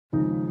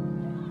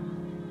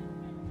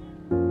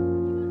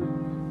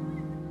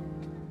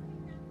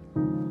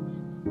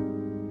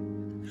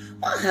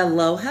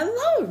Hello,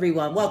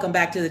 everyone. Welcome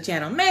back to the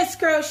channel. Miss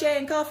Crochet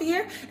and Coffee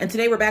here. And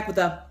today we're back with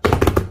a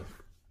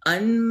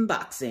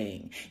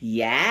unboxing.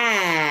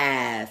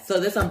 Yeah. So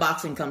this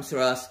unboxing comes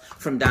to us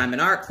from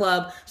Diamond Art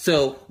Club.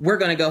 So we're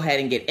going to go ahead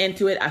and get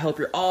into it. I hope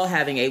you're all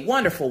having a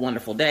wonderful,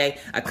 wonderful day.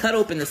 I cut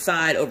open the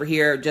side over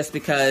here just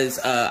because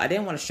I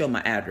didn't want to show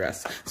my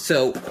address.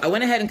 So I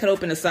went ahead and cut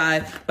open the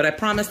side, but I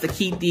promised to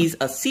keep these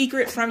a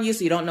secret from you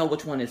so you don't know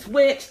which one is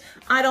which.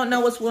 I don't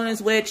know which one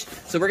is which.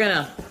 So we're going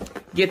to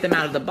get them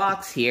out of the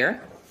box here.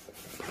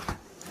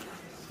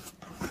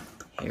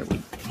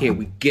 Here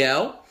we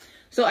go.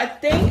 So I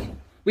think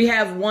we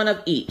have one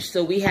of each.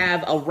 So we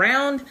have a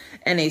round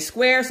and a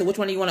square. So which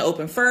one do you want to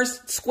open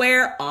first?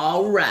 Square.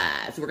 All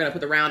right. So we're going to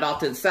put the round off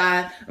to the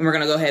side and we're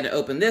going to go ahead and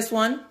open this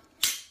one.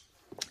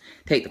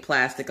 Take the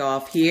plastic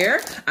off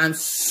here. I'm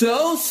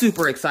so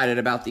super excited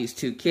about these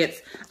two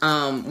kits.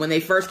 When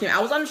they first came,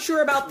 I was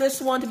unsure about this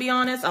one, to be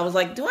honest. I was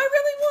like, do I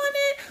really want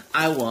it?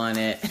 I want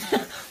it.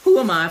 Who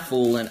am I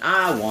fooling?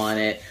 I want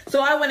it.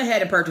 So I went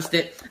ahead and purchased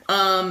it.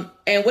 And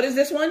what is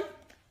this one?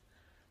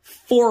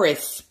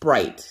 Forest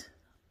Sprite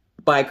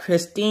by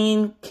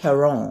Christina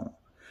Karron.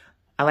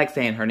 I like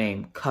saying her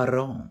name,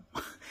 Karron.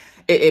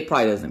 It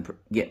probably doesn't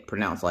get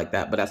pronounced like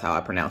that, but that's how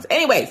I pronounce it.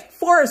 Anyways,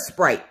 Forest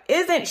Sprite.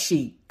 Isn't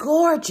she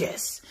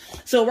gorgeous?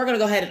 So we're going to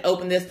go ahead and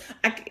open this.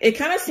 It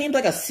kind of seemed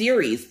like a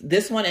series.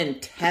 This one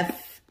and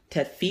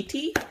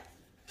Tefiti.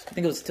 I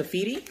think it was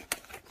Tefiti.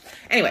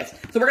 Anyways,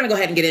 so we're going to go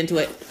ahead and get into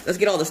it. Let's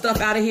get all the stuff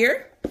out of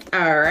here.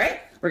 All right.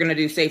 We're going to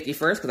do safety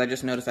first because I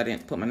just noticed I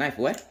didn't put my knife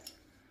away.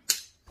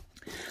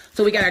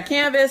 So we got our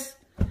canvas.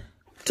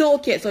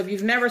 Toolkit. So if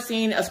you've never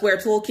seen a square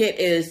toolkit,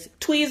 is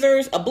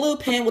tweezers, a blue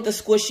pen with a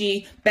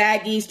squishy,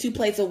 baggies, 2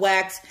 plates of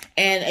wax,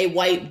 and a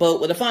white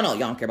boat with a funnel.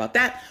 Y'all don't care about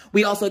that.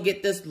 We also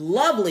get this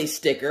lovely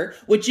sticker,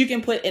 which you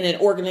can put in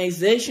an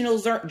organizational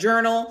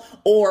journal,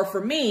 or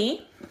for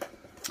me,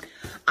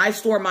 I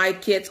store my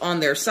kits on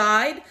their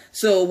side.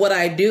 So what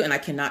I do, and I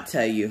cannot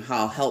tell you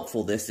how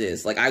helpful this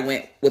is. Like I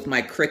went with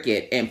my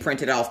Cricut and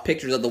printed off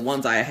pictures of the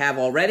ones I have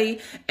already.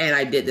 And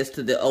I did this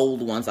to the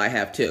old ones I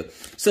have too.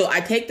 So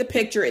I take the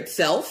picture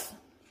itself,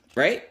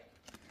 right?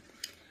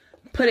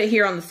 Put it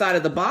here on the side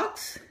of the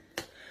box.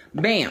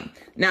 Bam.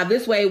 Now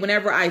this way,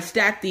 whenever I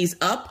stack these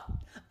up,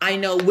 I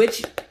know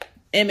which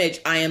image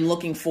I am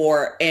looking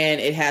for,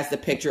 and it has the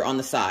picture on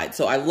the side.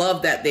 So I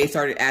love that they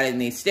started adding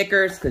these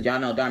stickers because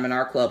y'all know Diamond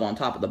Art Club on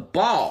top of the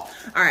ball.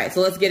 All right,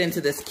 so let's get into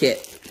this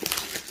kit.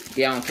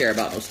 Yeah, I don't care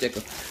about no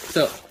stickers.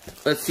 So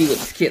let's see what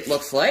this kit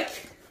looks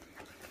like.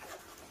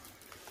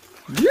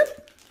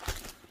 Yep.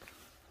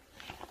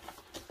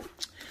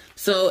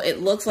 So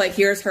it looks like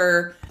here's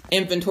her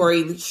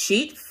inventory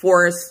sheet.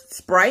 Forest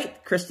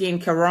Sprite, Christina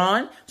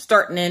Karron,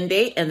 start and end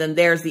date, and then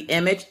there's the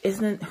image.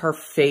 Isn't her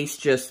face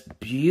just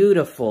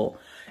beautiful?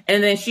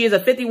 And then she is a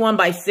 51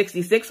 by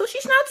 66, so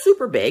she's not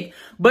super big,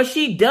 but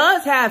she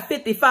does have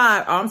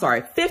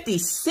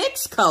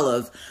 56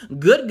 colors.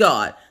 Good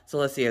God. So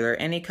let's see, are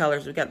there any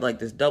colors? We got like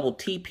this double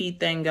TP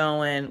thing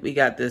going. We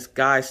got this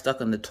guy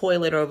stuck in the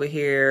toilet over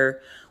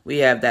here. We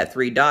have that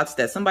 3 dots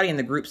that somebody in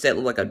the group said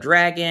looked like a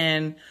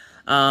dragon.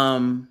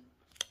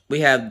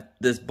 We have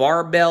this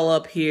barbell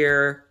up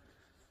here.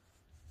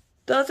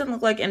 Doesn't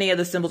look like any of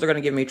the symbols are going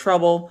to give me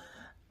trouble.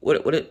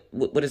 What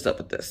is up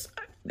with this?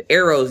 The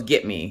arrows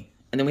get me.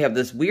 And then we have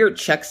this weird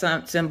check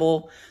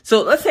symbol.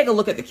 So let's take a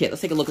look at the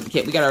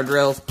kit. We got our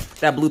drills,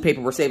 that blue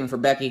paper we're saving for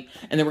Becky.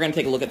 And then we're going to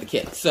take a look at the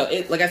kit. So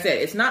like I said,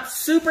 it's not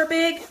super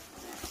big,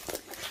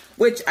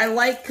 which I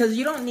like because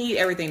you don't need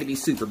everything to be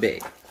super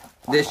big.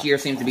 This year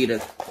seems to be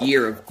the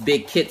year of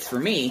big kits for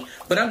me.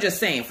 But I'm just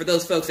saying, for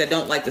those folks that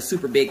don't like the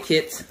super big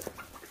kits,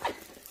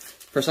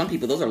 for some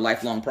people, those are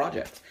lifelong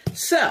projects.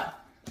 So,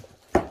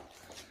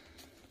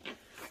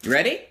 you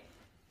ready?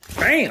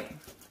 Bam!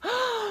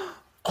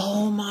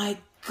 Oh my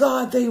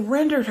God, they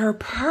rendered her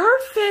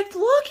perfect.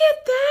 Look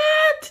at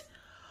that.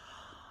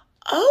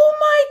 Oh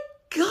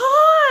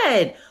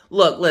my God.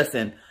 Look,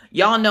 listen.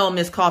 Y'all know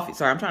Miss Coffee.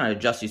 Sorry, I'm trying to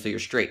adjust you so you're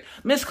straight.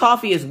 Miss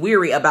Coffee is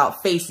weary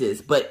about faces,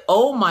 but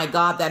oh my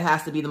God, that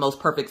has to be the most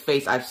perfect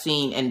face I've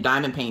seen in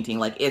diamond painting.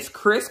 Like, it's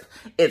crisp,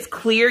 it's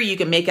clear. You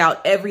can make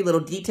out every little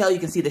detail. You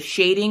can see the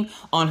shading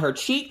on her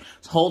cheek.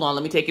 So hold on,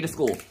 let me take you to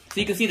school. So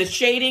you can see the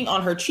shading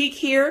on her cheek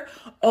here.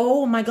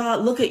 Oh my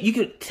God, look at, you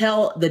could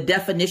tell the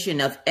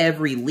definition of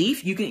every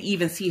leaf. You can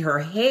even see her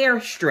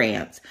hair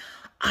strands.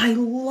 I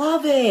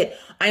love it.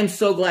 I'm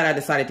so glad I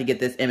decided to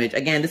get this image.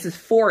 Again, this is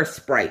Forest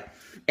Sprite.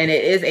 And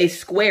it is a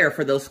square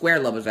for those square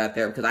lovers out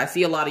there. Because I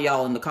see a lot of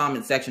y'all in the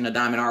comment section of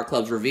Diamond Art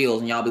Club's reveals.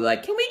 And y'all be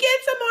like, can we get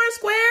some more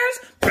squares?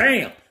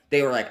 Bam!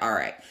 They were like, all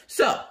right.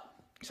 So,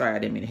 sorry, I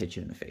didn't mean to hit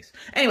you in the face.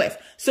 Anyways,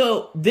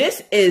 so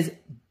this is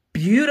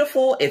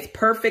beautiful. It's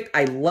perfect.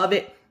 I love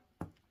it.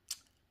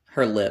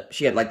 Her lip.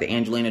 She had like the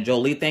Angelina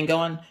Jolie thing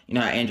going. You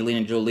know how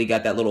Angelina Jolie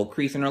got that little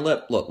crease in her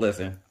lip? Look,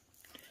 listen.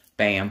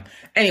 Bam.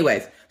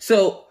 Anyways,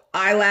 so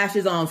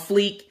eyelashes on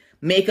fleek.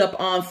 Makeup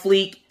on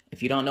fleek.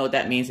 If you don't know what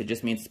that means, it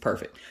just means it's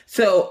perfect.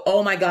 So,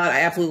 oh my God,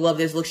 I absolutely love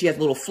this. Look, she has a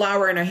little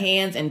flower in her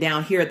hands, and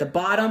down here at the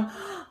bottom,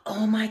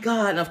 Oh my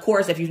God. And of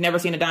course, if you've never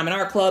seen a Diamond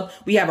Art Club,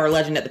 we have our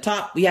legend at the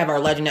top. We have our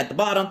legend at the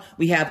bottom.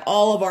 We have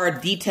all of our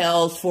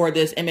details for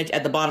this image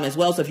at the bottom as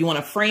well. So if you want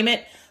to frame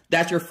it,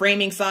 that's your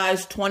framing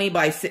size, 20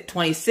 by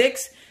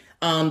 26.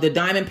 The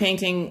diamond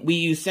painting, we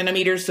use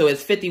centimeters, so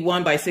it's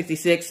 51 by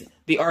 66,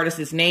 the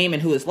artist's name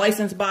and who is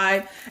licensed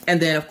by.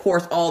 And then, of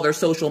course, all their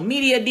social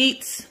media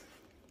deets,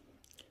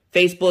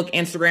 Facebook,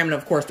 Instagram, and,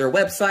 of course, their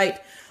website.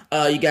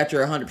 You got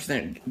your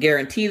 100%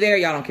 guarantee there.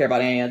 Y'all don't care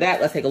about any of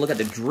that. Let's take a look at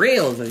the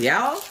drills,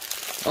 y'all.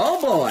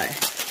 Oh, boy.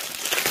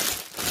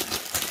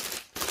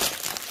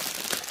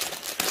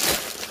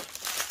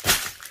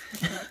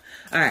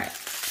 All right,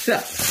 so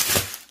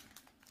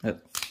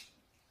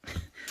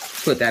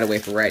put that away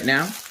for right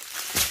now.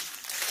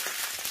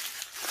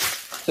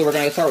 So we're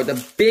going to start with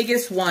the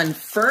biggest one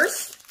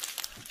first.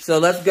 So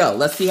let's go.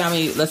 Let's see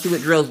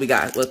what drills we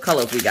got, what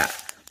colors we got.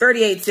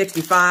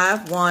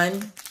 3865,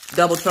 1,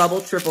 double trouble,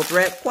 triple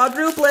threat,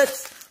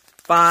 quadruplets,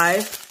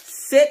 5,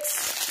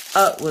 6,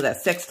 what is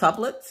that, 6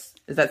 tuplets?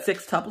 Is that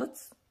 6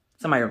 tuplets?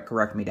 Somebody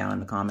correct me down in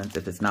the comments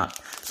if it's not.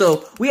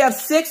 So we have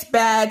 6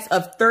 bags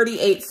of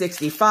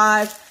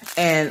 3865.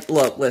 And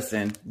look,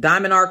 listen,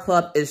 Diamond Art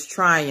Club is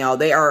trying, y'all.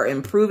 They are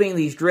improving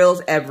these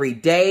drills every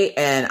day,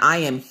 and I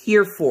am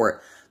here for it.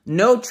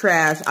 No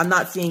trash. I'm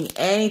not seeing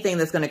anything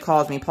that's going to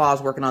cause me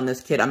pause working on this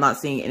kit. I'm not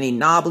seeing any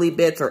knobbly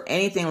bits or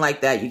anything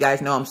like that. You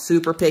guys know I'm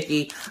super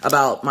picky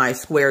about my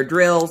square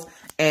drills.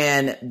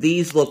 And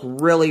these look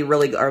really,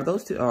 really good. Are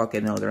those two? Oh,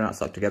 okay, no, they're not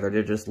stuck together.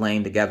 They're just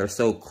laying together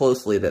so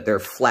closely that they're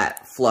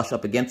flat, flush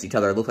up against each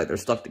other. It looks like they're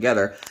stuck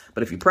together.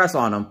 But if you press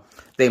on them,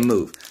 they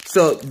move.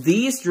 So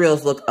these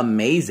drills look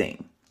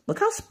amazing. Look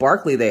how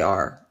sparkly they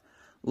are.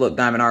 Look,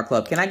 Diamond Art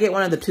Club, can I get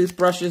one of the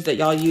toothbrushes that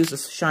y'all use to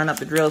shine up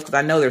the drills? Because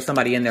I know there's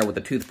somebody in there with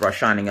a toothbrush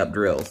shining up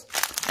drills.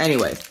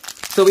 Anyway,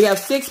 so we have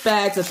 6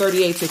 bags of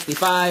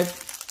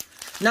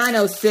 3865,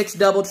 906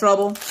 double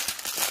trouble,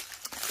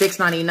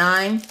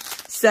 699,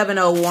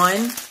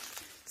 701,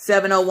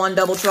 701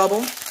 double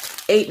trouble,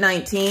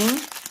 819,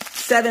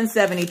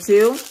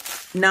 772,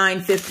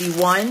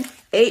 951,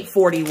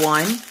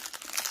 841,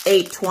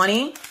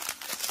 820,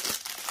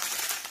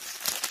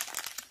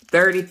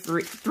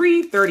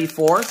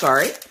 334,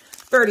 sorry,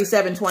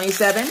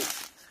 3727,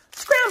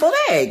 scrambled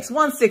eggs,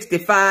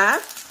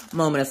 165.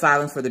 Moment of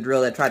silence for the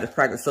drill that tried to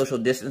practice social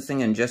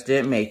distancing and just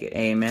didn't make it.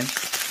 Amen.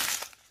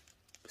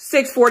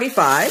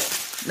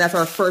 645. That's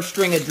our first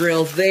string of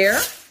drills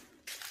there.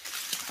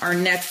 Our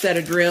next set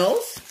of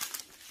drills.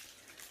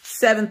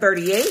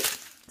 738,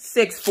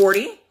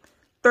 640,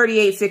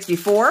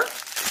 3864.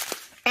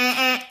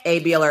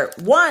 AB alert,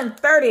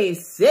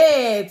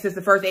 136 is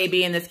the first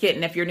AB in this kit.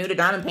 And if you're new to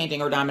diamond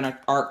painting or Diamond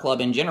Art Club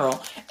in general,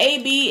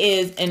 AB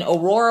is an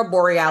Aurora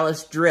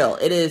Borealis drill.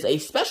 It is a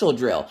special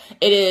drill.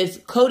 It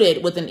is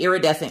coated with an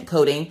iridescent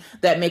coating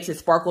that makes it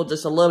sparkle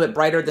just a little bit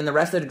brighter than the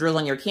rest of the drills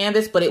on your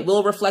canvas, but it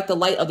will reflect the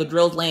light of the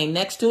drills laying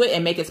next to it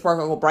and make it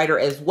sparkle brighter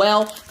as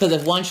well, because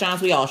if one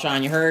shines, we all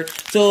shine, you heard?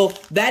 So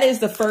that is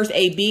the first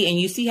AB, and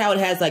you see how it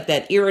has like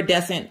that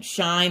iridescent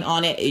shine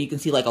on it. You can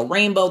see like a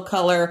rainbow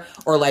color,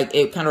 or like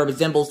it kind of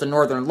resembles the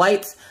northern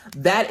lights.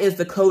 That is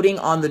the coating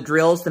on the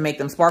drills to make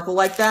them sparkle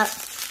like that.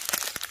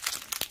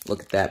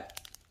 Look at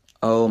that.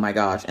 Oh my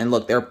gosh. And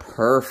look, they're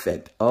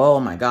perfect. Oh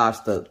my gosh,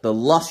 the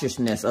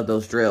lusciousness of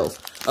those drills.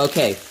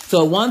 Okay,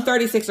 so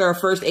 136 are our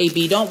first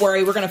AB. Don't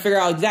worry, we're going to figure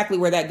out exactly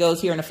where that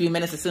goes here in a few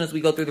minutes as soon as we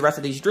go through the rest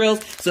of these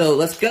drills. So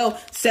let's go.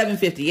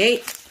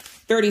 758,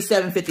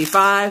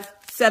 3755,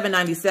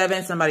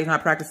 797. Somebody's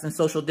not practicing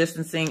social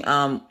distancing.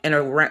 In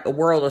a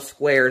world of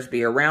squares,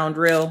 be a round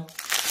drill.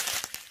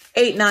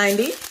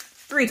 890,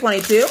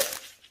 322,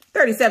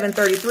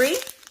 3733,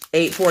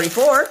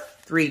 844,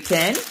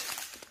 310.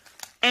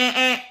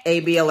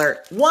 AB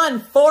alert.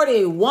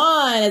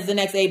 141 is the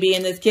next AB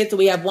in this kit. So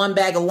we have 1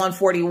 bag of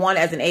 141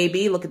 as an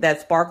AB. Look at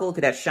that sparkle. Look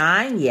at that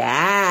shine.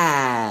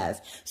 Yes.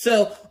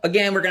 So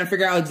again, we're going to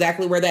figure out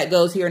exactly where that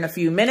goes here in a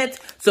few minutes.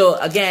 So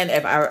again,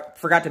 if I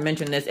forgot to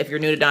mention this, if you're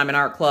new to Diamond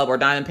Art Club or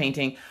diamond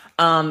painting,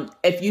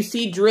 if you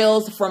see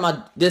drills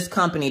from this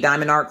company,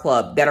 Diamond Art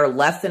Club, that are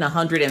less than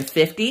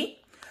 150,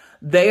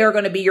 they are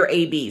going to be your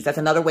ABs. That's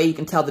another way you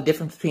can tell the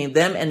difference between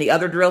them and the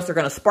other drills. They're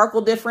going to sparkle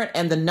different,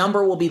 and the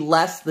number will be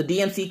less. The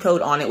DMC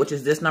code on it, which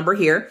is this number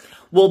here,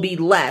 will be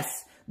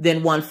less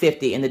than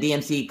 150. And the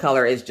DMC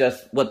color is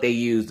just what they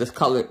use, this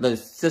color, the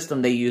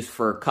system they use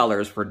for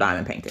colors for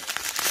diamond painting.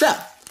 So,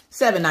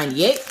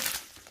 798.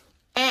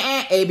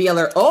 AB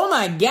alert. Oh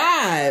my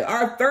God.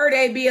 Our third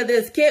AB of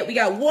this kit. We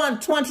got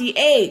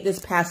 128. This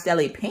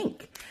pastel-y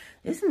pink.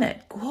 Isn't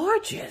that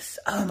gorgeous?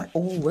 Oh my,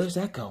 oh, where's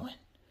that going?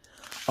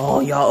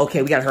 Oh, y'all,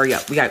 okay, we gotta hurry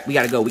up. We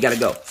gotta go.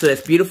 So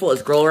that's beautiful.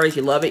 It's glorious.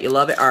 You love it. All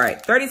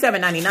right,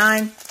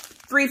 $37.99,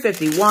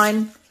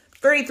 $351,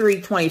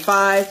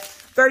 $33.25,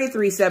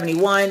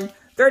 $33.71,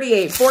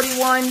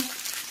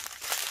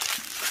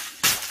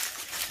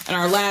 $38.41. And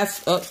our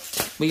last, oh,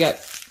 we got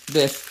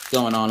this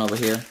going on over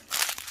here.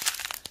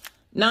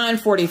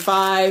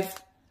 $9.45,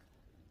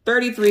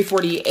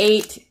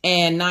 $33.48,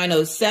 and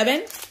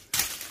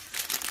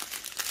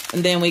 $9.07.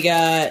 And then we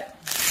got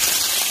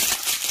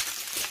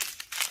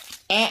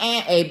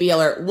AB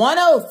alert.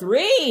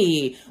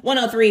 103.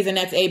 103 is the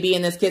next AB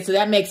in this kit. So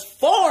that makes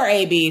 4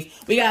 ABs.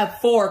 We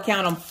got 4,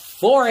 count them,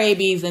 4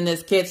 ABs in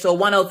this kit. So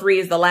 103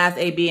 is the last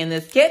AB in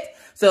this kit.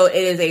 So it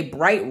is a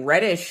bright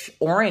reddish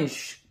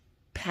orange,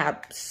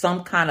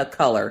 some kind of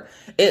color.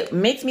 It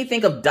makes me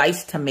think of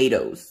diced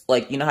tomatoes.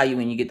 Like, you know how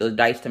when you get those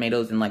diced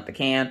tomatoes in like the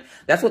can?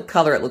 That's what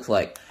color it looks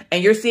like.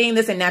 And you're seeing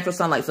this in natural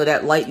sunlight. So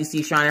that light you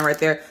see shining right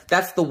there,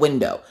 that's the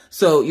window.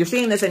 So you're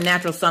seeing this in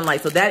natural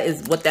sunlight. So that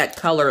is what that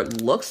color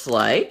looks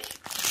like.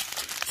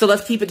 So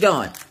let's keep it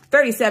going.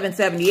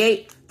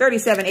 3778,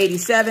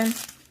 3787,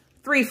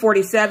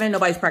 347.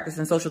 Nobody's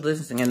practicing social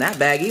distancing in that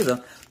bag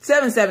either.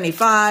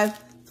 775,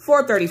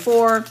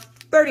 434,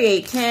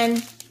 3810,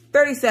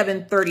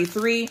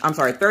 3733. I'm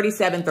sorry,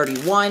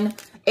 3731,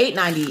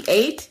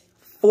 898,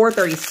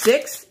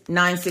 436,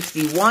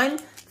 961,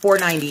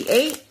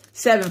 498,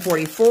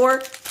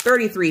 744,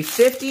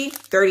 3350,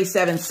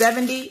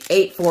 3770,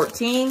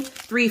 814,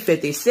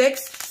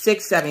 356,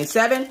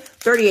 677,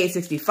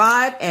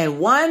 3865, and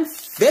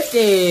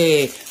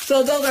 150.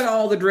 So those are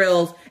all the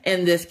drills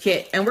in this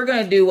kit. And we're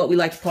going to do what we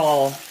like to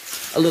call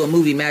a little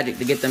movie magic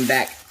to get them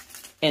back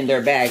in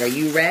their bag. Are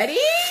you ready?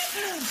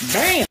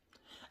 Bam!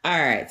 All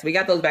right, so we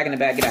got those back in the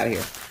bag. Get out of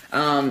here.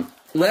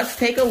 Let's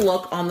take a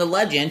look on the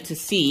legend to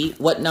see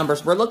what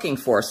numbers we're looking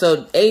for.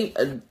 So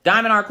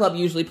Diamond Art Club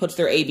usually puts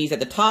their ABs at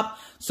the top.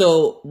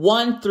 So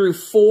 1 through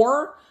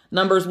 4,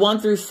 numbers 1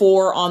 through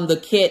 4 on the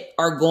kit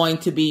are going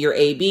to be your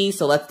AB.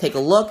 So let's take a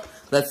look.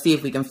 Let's see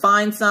if we can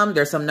find some.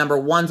 There's some number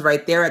 1s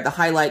right there at the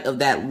highlight of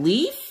that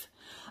leaf.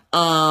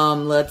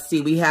 Let's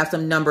see. We have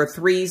some number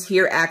 3s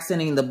here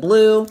accenting the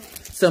blue.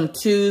 Some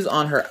 2s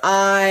on her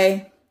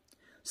eye.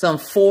 Some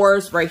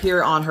 4s right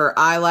here on her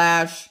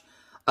eyelash.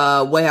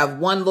 We have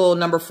one little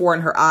number 4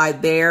 in her eye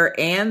there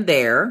and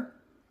there.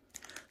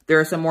 There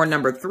are some more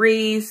number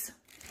 3s.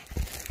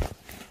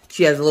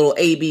 She has a little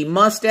AB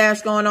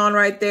mustache going on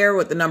right there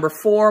with the number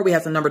 4. We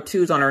have some number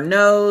 2s on her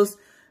nose.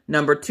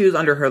 Number 2s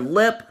under her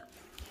lip.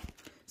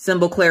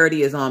 Symbol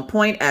clarity is on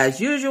point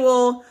as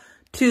usual.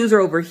 2s are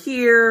over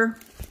here.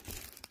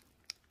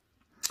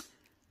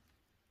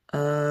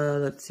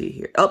 Let's see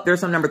here. Oh, there's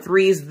some number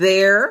 3s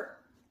there.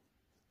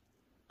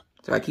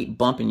 So I keep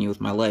bumping you with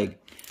my leg.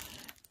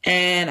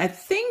 And I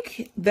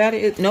think that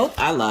is, nope,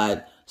 I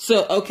lied.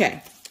 So,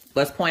 okay,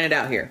 let's point it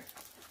out here.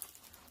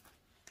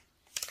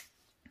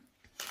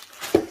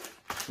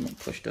 I'm gonna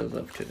push those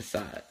over to the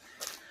side.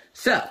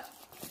 So,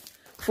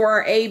 for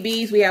our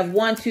ABs, we have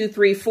 1, 2,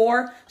 3,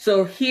 4.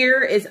 So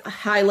here is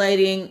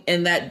highlighting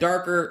in that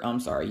darker, I'm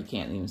sorry, you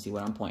can't even see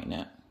what I'm pointing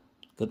at.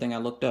 Good thing I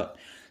looked up.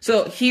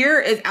 So here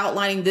is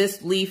outlining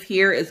this leaf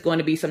here is going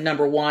to be some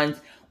number 1s.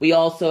 We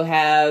also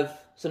have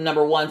some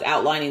number 1s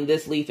outlining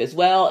this leaf as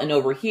well. And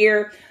over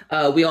here,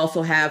 we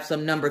also have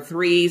some number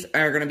 3s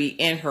are going to be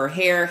in her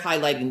hair,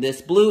 highlighting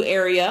this blue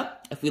area.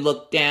 If we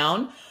look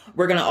down,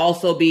 we're going to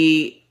also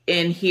be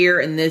in here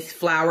in this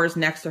flowers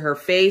next to her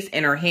face,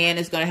 and her hand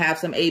is going to have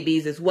some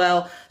ABs as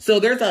well. So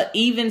there's an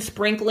even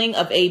sprinkling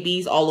of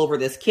ABs all over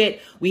this kit.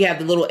 We have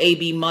the little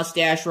AB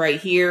mustache right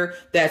here.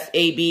 That's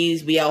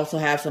ABs. We also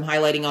have some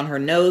highlighting on her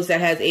nose that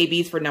has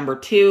ABs for number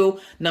 2.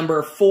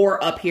 Number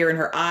 4 up here in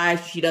her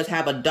eyes. She does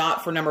have a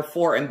dot for number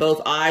 4 in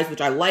both eyes,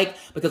 which I like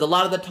because a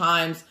lot of the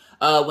times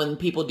when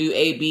people do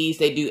ABs,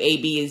 they do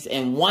ABs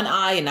in one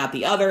eye and not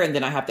the other, and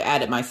then I have to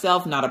add it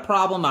myself. Not a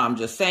problem. I'm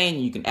just saying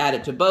you can add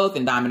it to both,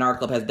 and Diamond Art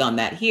Club has done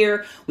that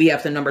here. We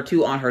have some number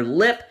 2 on her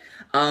lip.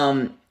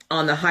 On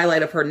the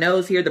highlight of her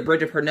nose here, the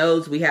bridge of her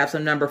nose, we have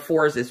some number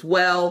 4s as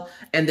well.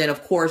 And then,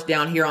 of course,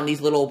 down here on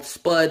these little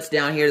spuds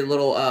down here, the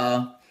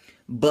little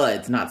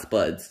buds, not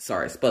spuds.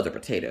 Sorry, spuds are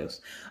potatoes.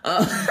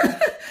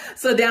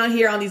 So down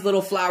here on these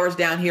little flowers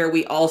down here,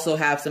 we also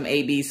have some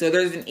ABs. So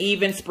there's an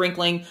even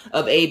sprinkling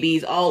of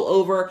ABs all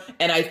over.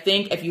 And I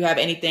think if you have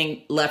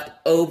anything left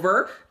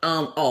over,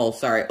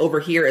 over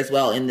here as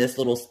well in this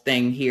little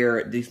thing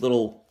here, these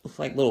little, it's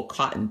like little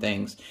cotton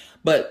things.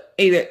 But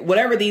either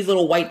whatever these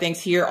little white things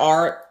here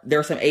are,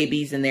 there's some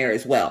ABs in there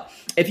as well.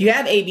 If you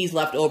have ABs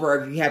left over,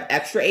 or if you have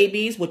extra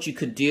ABs, what you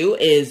could do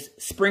is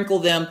sprinkle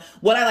them.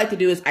 What I like to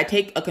do is I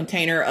take a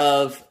container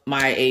of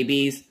my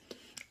ABs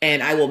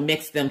and I will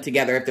mix them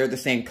together if they're the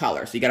same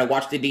color. So you got to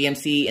watch the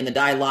DMC and the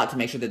dye lot to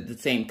make sure that they're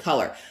the same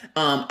color.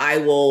 I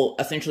will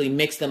essentially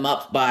mix them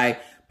up by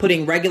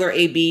putting regular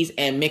ABs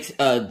and mix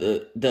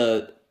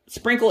the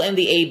sprinkle in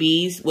the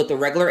ABs with the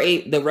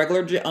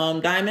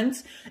regular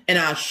diamonds, and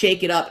I'll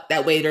shake it up.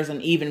 That way there's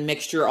an even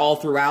mixture all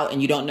throughout,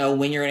 and you don't know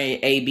when you're in a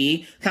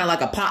AB. Kind of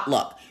like a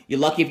potluck. You're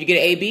lucky if you get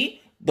an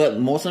AB, but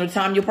most of the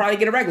time you'll probably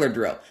get a regular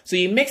drill. So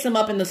you mix them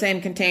up in the same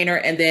container,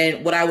 and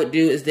then what I would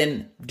do is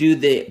then do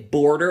the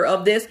border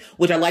of this,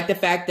 which I like the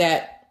fact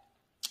that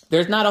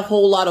there's not a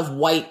whole lot of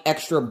white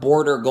extra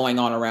border going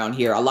on around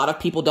here. A lot of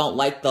people don't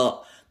like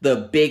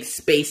the big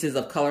spaces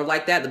of color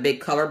like that, the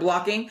big color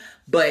blocking.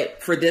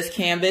 But for this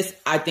canvas,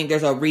 I think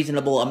there's a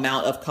reasonable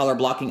amount of color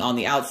blocking on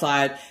the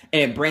outside,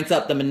 and it brings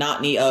up the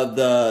monotony of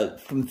the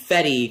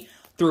confetti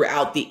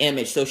throughout the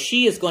image. So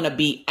she is going to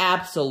be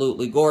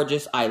absolutely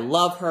gorgeous. I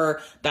love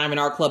her. Diamond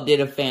Art Club did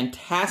a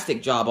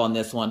fantastic job on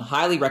this one.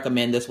 Highly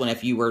recommend this one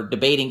if you were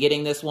debating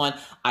getting this one.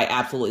 I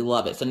absolutely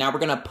love it. So now we're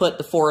going to put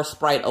the Forest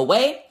Sprite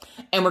away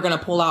and we're going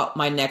to pull out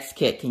my next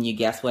kit. Can you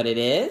guess what it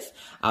is?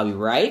 I'll be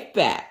right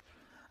back.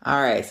 All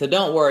right, so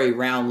don't worry,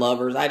 round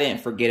lovers. I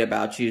didn't forget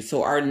about you.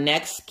 So our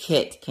next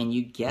kit, can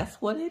you guess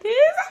what it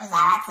is? I'm so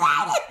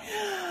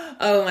excited.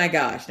 Oh my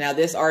gosh. Now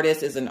this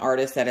artist is an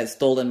artist that has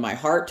stolen my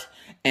heart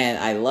and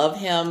I love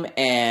him.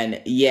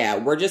 And yeah,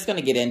 we're just going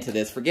to get into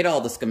this. Forget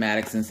all the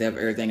schematics and stuff,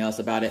 everything else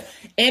about it.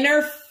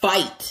 Inner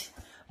Fight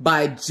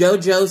by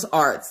JoJo's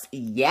Arts.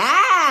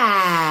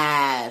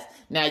 Yes!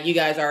 Now, you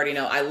guys already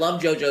know, I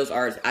love JoJo's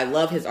Arts. I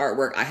love his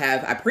artwork.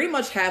 I pretty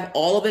much have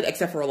all of it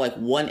except for like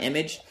one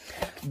image.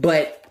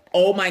 But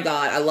oh my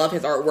God, I love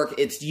his artwork.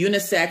 It's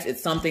unisex.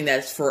 It's something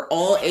that's for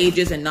all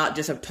ages and not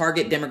just a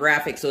target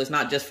demographic. So it's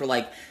not just for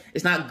like,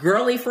 it's not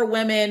girly for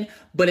women,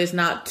 but it's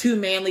not too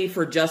manly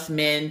for just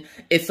men.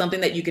 It's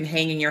something that you can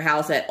hang in your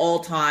house at all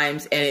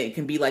times. And it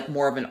can be like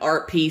more of an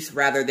art piece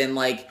rather than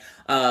like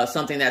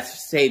something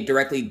that's, say,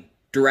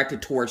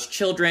 directed towards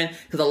children,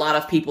 because a lot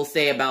of people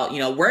say about, you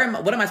know, what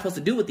am I supposed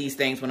to do with these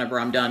things whenever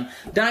I'm done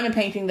diamond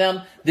painting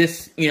them?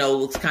 This, you know,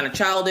 looks kind of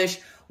childish.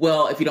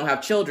 Well, if you don't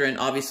have children,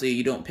 obviously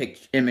you don't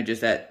pick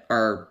images that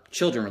are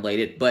children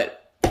related, but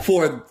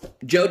for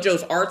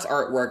JoJo's Arts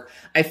artwork,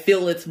 I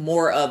feel it's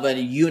more of a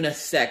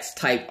unisex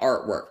type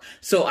artwork.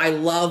 So I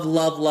love,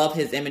 love, love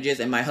his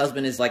images, and my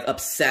husband is like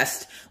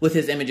obsessed with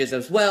his images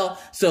as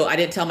well. So I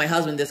didn't tell my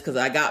husband this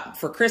because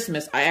for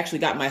Christmas, I actually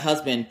got my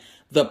husband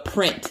the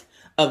print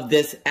of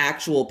this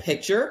actual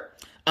picture.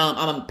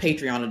 I'm a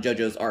Patreon of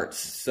JoJo's Arts.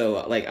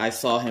 So like I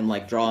saw him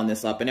like drawing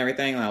this up and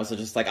everything. And I was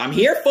just like, I'm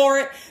here for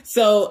it.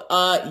 So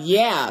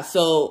yeah.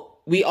 So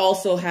we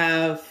also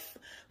have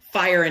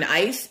Fire and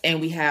Ice and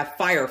we have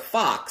Fire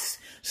Fox.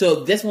 So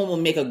this one will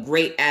make a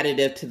great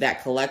additive to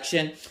that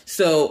collection.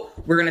 So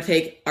we're going to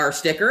take our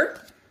sticker.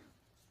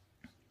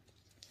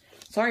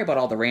 Sorry about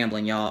all the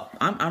rambling, y'all.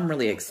 I'm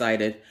really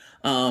excited.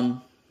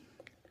 So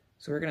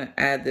we're going to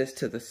add this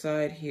to the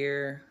side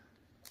here.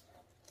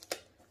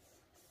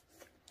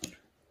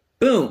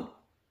 Boom.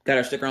 Got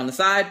our sticker on the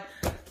side.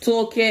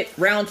 Toolkit,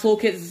 round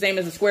toolkit is the same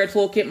as the square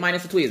toolkit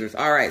minus the tweezers.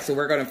 All right, so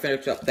we're going to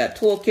finish up that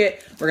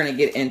toolkit. We're going to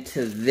get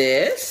into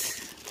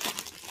this.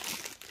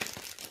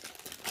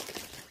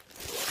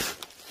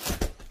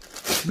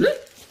 Bloop.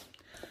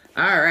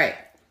 All right,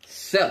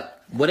 so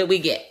what did we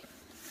get?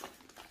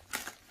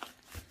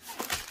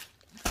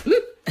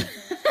 Bloop.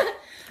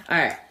 All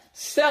right,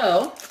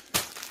 so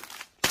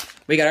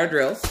we got our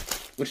drills,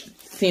 which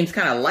seems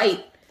kind of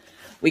light.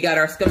 We got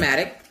our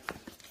schematic.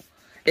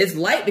 It's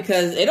light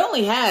because it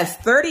only has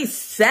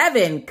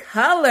 37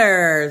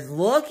 colors.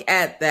 Look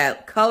at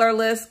that color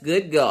list.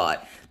 Good God.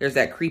 There's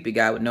that creepy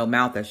guy with no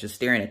mouth that's just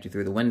staring at you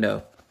through the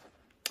window.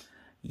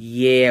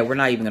 Yeah, we're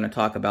not even going to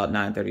talk about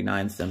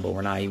 939 symbol.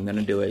 We're not even going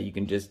to do it. You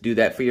can just do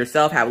that for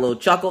yourself. Have a little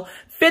chuckle.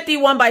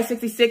 51 by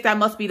 66. That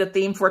must be the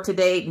theme for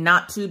today.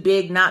 Not too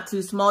big, not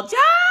too small.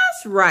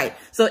 Just right.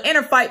 So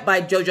Inner Fight by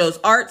JoJo's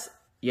Arts.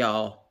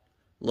 Y'all,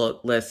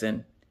 look,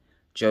 listen.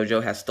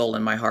 JoJo has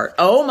stolen my heart.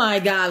 Oh my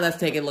God, let's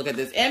take a look at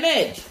this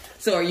image.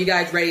 So are you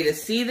guys ready to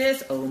see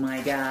this? Oh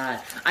my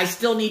God. I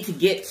still need to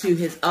get to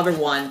his other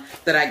one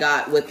that I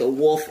got with the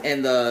wolf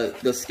and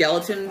the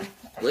skeleton,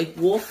 like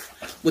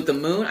wolf with the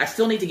moon. I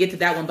still need to get to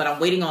that one, but I'm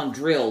waiting on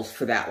drills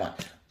for that one.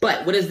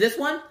 But what is this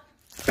one?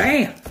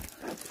 Bam.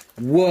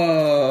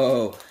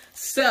 Whoa.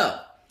 So,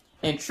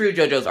 in true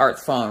JoJo's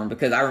Arts form,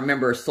 because I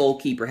remember Soul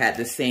Keeper had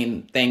the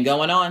same thing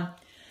going on.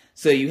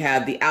 So you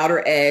have the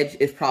outer edge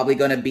is probably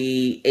going to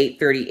be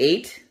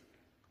 838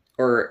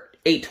 or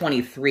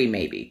 823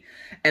 maybe.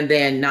 And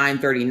then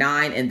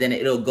 939, and then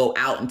it'll go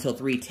out until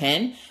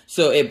 310.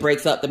 So it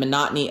breaks up the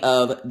monotony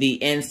of the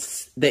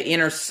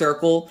inner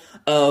circle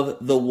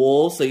of the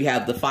wolves. So you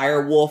have the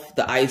fire wolf,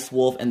 the ice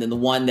wolf, and then the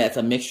one that's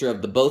a mixture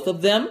of the both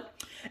of them.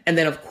 And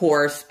then, of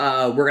course,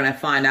 we're going to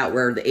find out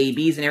where the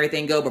ABs and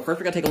everything go. But first,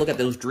 we're going to take a look at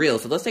those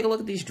drills. So let's take a look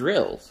at these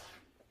drills.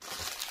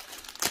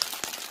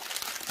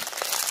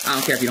 I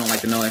don't care if you don't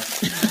like the noise.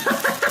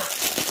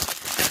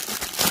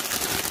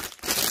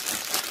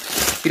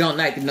 If you don't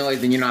like the noise,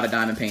 then you're not a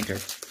diamond painter.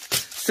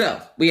 So,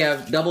 we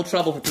have Double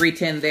Trouble for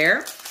 310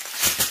 there.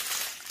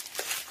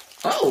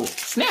 Oh,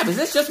 snap. Is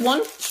this just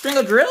one string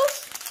of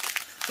drills?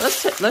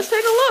 Let's take a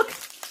look.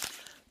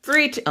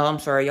 Oh, I'm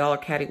sorry. Y'all are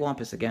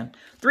cattywampus again.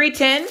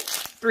 310,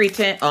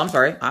 310. Oh, I'm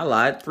sorry. I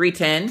lied.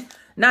 310,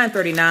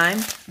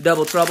 939,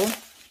 Double Trouble.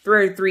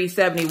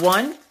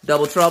 3371,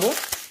 Double Trouble.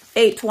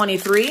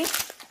 823,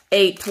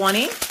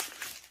 820,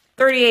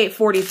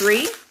 3843,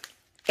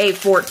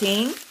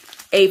 814,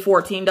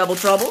 814 Double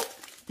Trouble.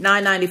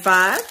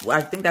 995. Well,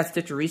 I think that's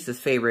Stitchereesa's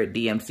favorite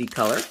DMC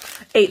color.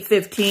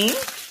 815,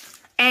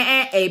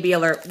 AB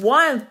alert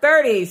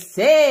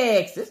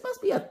 136. This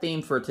must be a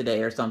theme for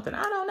today or something.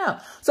 I don't know.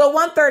 So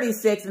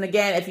 136, and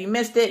again, if you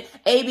missed it,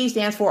 AB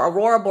stands for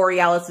Aurora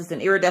Borealis. It's an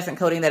iridescent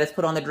coating that is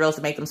put on the drills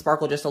to make them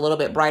sparkle just a little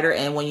bit brighter.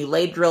 And when you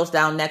lay drills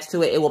down next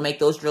to it, it will make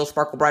those drills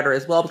sparkle brighter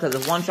as well, because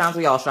if one shines,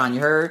 we all shine. You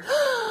heard?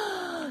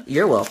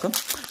 You're welcome.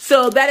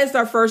 So that is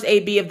our first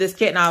AB of this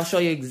kit, and I'll show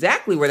you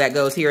exactly where that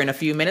goes here in a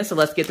few minutes. So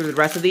let's get through the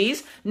rest of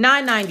these.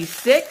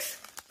 $9.96.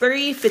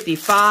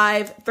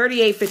 $3.55,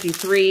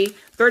 $38.53,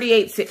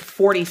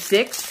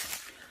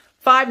 $38.46,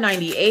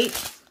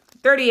 $5.98,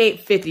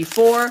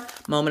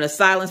 $38.54. Moment of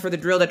silence for the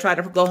drill that tried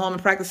to go home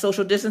and practice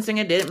social distancing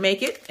and didn't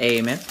make it.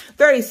 Amen.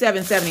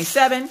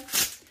 $37.77,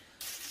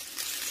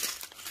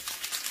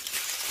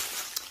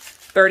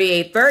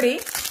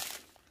 $38.30,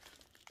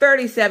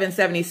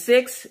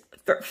 $37.76,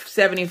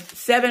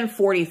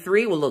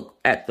 $77.43. We'll look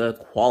at the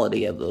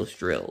quality of those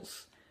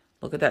drills.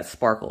 Look at that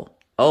sparkle.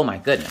 Oh my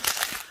goodness.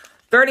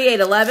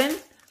 $38.11,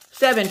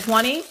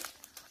 $7.20,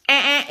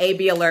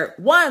 AB alert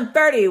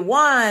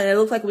 131. It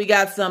looks like we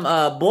got some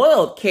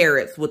boiled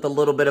carrots with a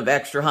little bit of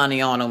extra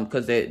honey on them,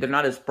 because they're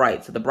not as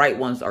bright. So the bright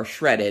ones are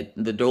shredded.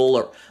 The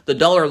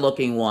duller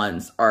looking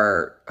ones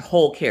are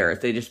whole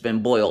carrots. They've just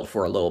been boiled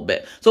for a little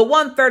bit. So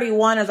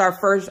 131 is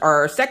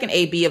our second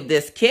AB of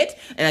this kit.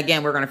 And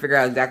again, we're going to figure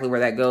out exactly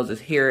where that goes is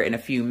here in a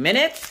few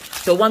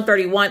minutes. So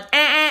 131,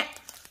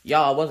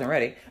 y'all wasn't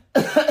ready.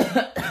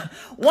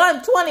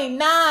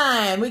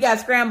 129. We got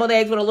scrambled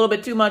eggs with a little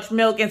bit too much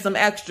milk and some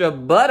extra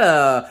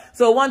butter.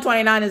 So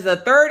 129 is the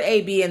third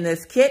AB in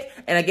this kit.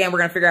 And again, we're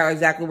going to figure out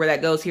exactly where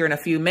that goes here in a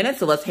few minutes.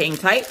 So let's hang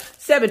tight.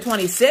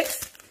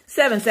 726,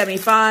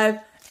 775,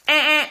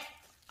 oh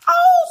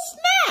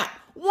snap,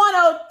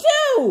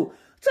 102.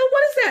 So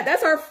what is that?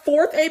 That's our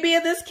fourth AB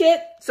of this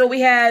kit. So we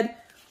had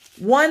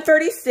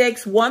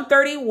 136,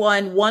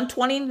 131,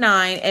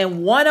 129,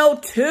 and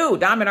 102.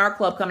 Diamond Art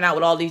Club coming out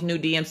with all these new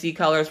DMC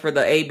colors for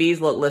the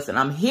ABs. Look, listen,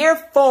 I'm here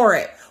for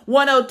it.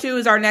 102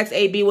 is our next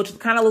AB, which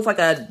kind of looks like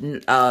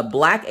a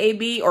black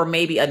AB or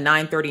maybe a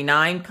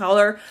 939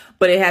 color,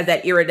 but it has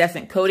that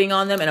iridescent coating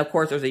on them. And of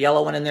course, there's a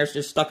yellow one in there, it's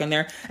just stuck in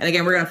there. And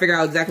again, we're going to figure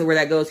out exactly where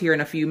that goes here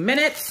in a few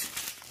minutes.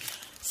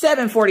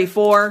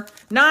 744,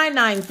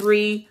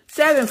 993,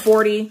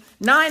 740,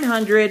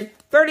 900,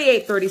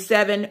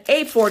 3837,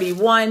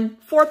 841,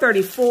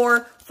 434,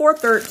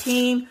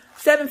 413,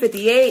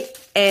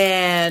 758,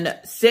 and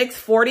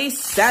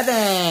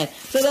 647.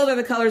 So those are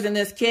the colors in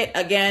this kit.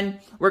 Again,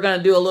 we're going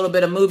to do a little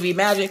bit of movie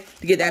magic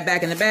to get that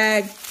back in the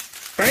bag.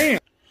 Bam!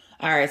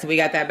 All right, so we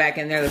got that back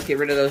in there. Let's get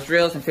rid of those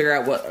drills and figure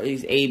out what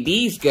these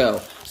ABs go.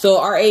 So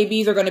our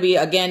ABs are going to be,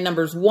 again,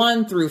 numbers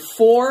 1 through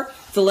 4.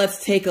 So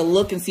let's take a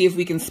look and see if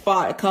we can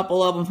spot a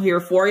couple of them here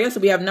for you. So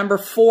we have number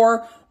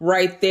 4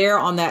 right there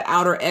on that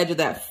outer edge of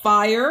that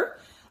fire.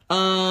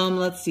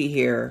 Let's see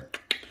here.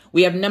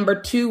 We have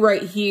number 2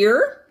 right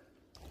here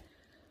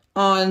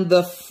on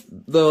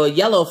the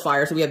yellow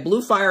fire. So we have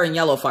blue fire and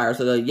yellow fire.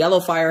 So the yellow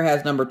fire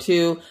has number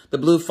 2. The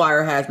blue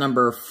fire has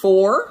number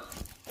 4.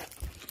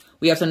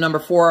 We have some number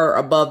 4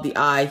 above the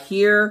eye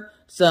here.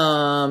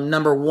 Some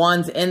number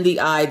 1s in the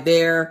eye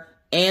there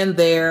and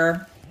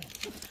there.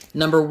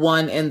 Number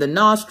 1 in the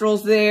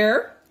nostrils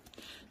there.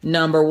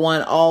 Number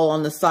 1 all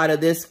on the side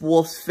of this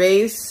wolf's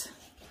face.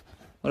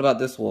 What about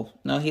this wolf?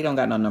 No, he don't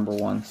got no number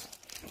 1s.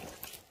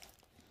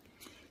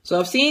 So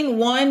I've seen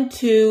 1,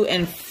 2,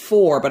 and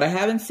 4, but I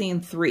haven't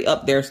seen 3.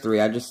 Up there's 3.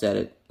 I just said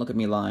it. Look at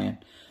me lying.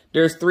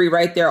 There's 3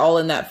 right there, all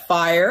in that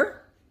fire.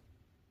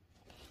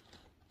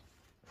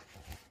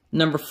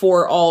 Number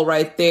 4 all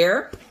right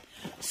there.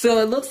 So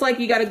it looks like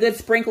you got a good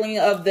sprinkling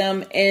of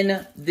them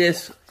in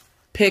this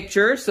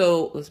picture.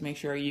 So let's make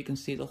sure you can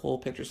see the whole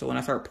picture. So when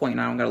I start pointing,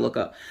 I don't got to look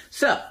up.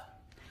 So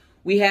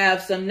we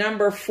have some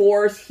number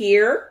 4s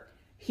here,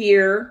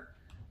 here.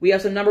 We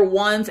have some number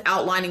 1s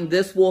outlining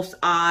this wolf's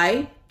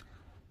eye.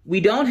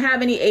 We don't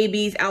have any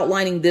ABs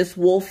outlining this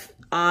wolf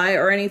eye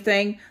or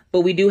anything,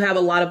 but we do have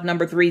a lot of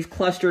number 3s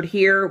clustered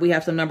here. We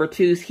have some number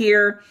 2s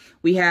here.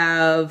 We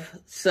have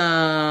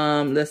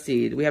some, let's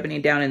see, do we have any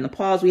down in the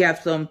paws? We have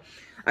some,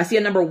 I see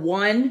a number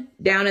 1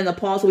 down in the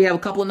paws. So we have a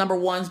couple of number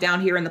 1s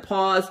down here in the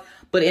paws.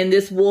 But in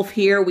this wolf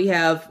here, we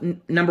have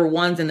number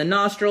 1s in the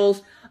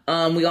nostrils.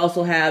 We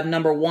also have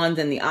number 1s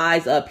in the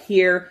eyes up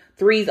here.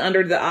 3s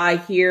under the eye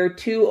here.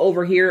 2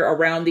 over here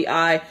around the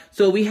eye.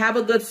 So we have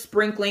a good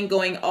sprinkling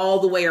going all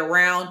the way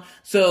around.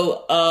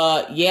 So,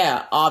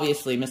 yeah,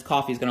 obviously, Miss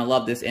Coffee's going to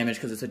love this image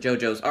because it's a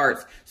JoJo's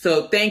Arts.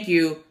 So thank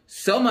you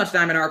so much,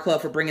 Diamond Art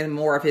Club, for bringing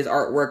more of his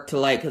artwork to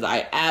light, because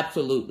I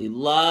absolutely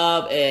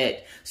love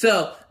it.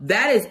 So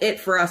that is it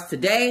for us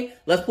today.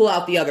 Let's pull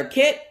out the other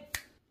kit.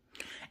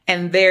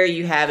 And there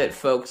you have it,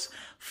 folks.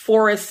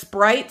 Forest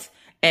Sprite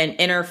and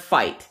Inner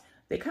Fight.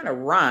 They kind of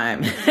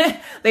rhyme.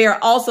 They are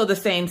also the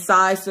same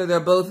size, so they're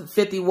both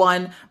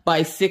 51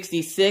 by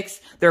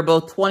 66. They're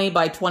both 20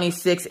 by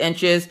 26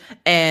 inches.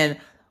 And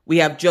we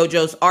have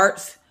JoJo's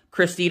Arts,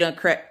 Christina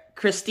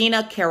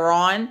Christina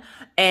Karron.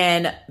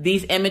 And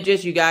these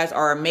images, you guys,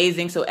 are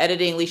amazing. So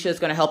editing, Alishia is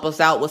going to help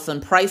us out with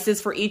some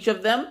prices for each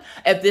of them.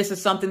 If this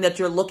is something that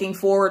you're looking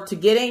forward to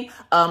getting,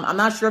 I'm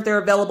not sure if they're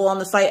available on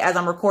the site as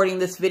I'm recording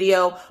this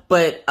video,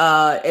 but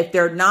if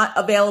they're not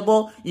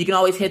available, you can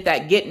always hit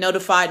that get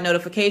notified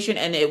notification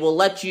and it will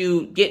let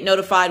you get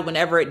notified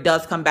whenever it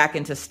does come back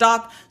into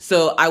stock.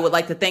 So I would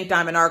like to thank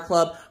Diamond Art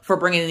Club for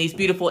bringing these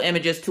beautiful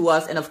images to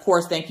us. And of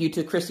course, thank you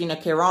to Christina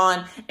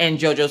Karron and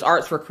JoJo's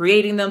Arts for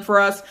creating them for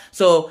us.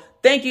 So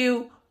thank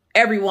you,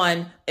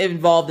 everyone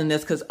involved in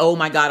this, because oh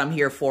my God, I'm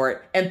here for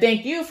it. And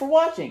thank you for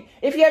watching.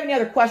 If you have any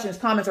other questions,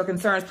 comments, or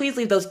concerns, please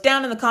leave those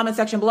down in the comment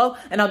section below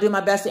and I'll do my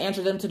best to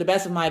answer them to the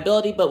best of my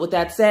ability. But with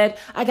that said,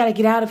 I gotta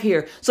get out of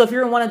here. So if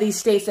you're in one of these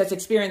states that's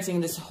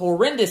experiencing this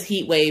horrendous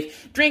heat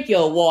wave, drink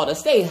your water,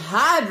 stay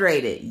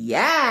hydrated.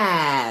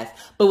 Yes.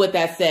 But with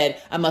that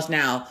said, I must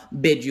now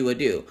bid you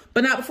adieu.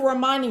 But not before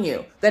reminding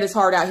you that it's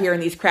hard out here in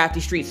these crafty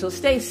streets. So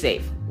stay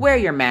safe, wear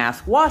your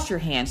mask, wash your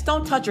hands,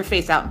 don't touch your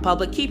face out in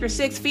public, keep your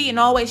 6 feet, and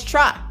always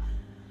try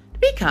to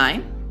be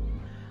kind,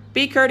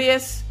 be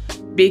courteous,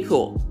 be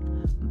cool.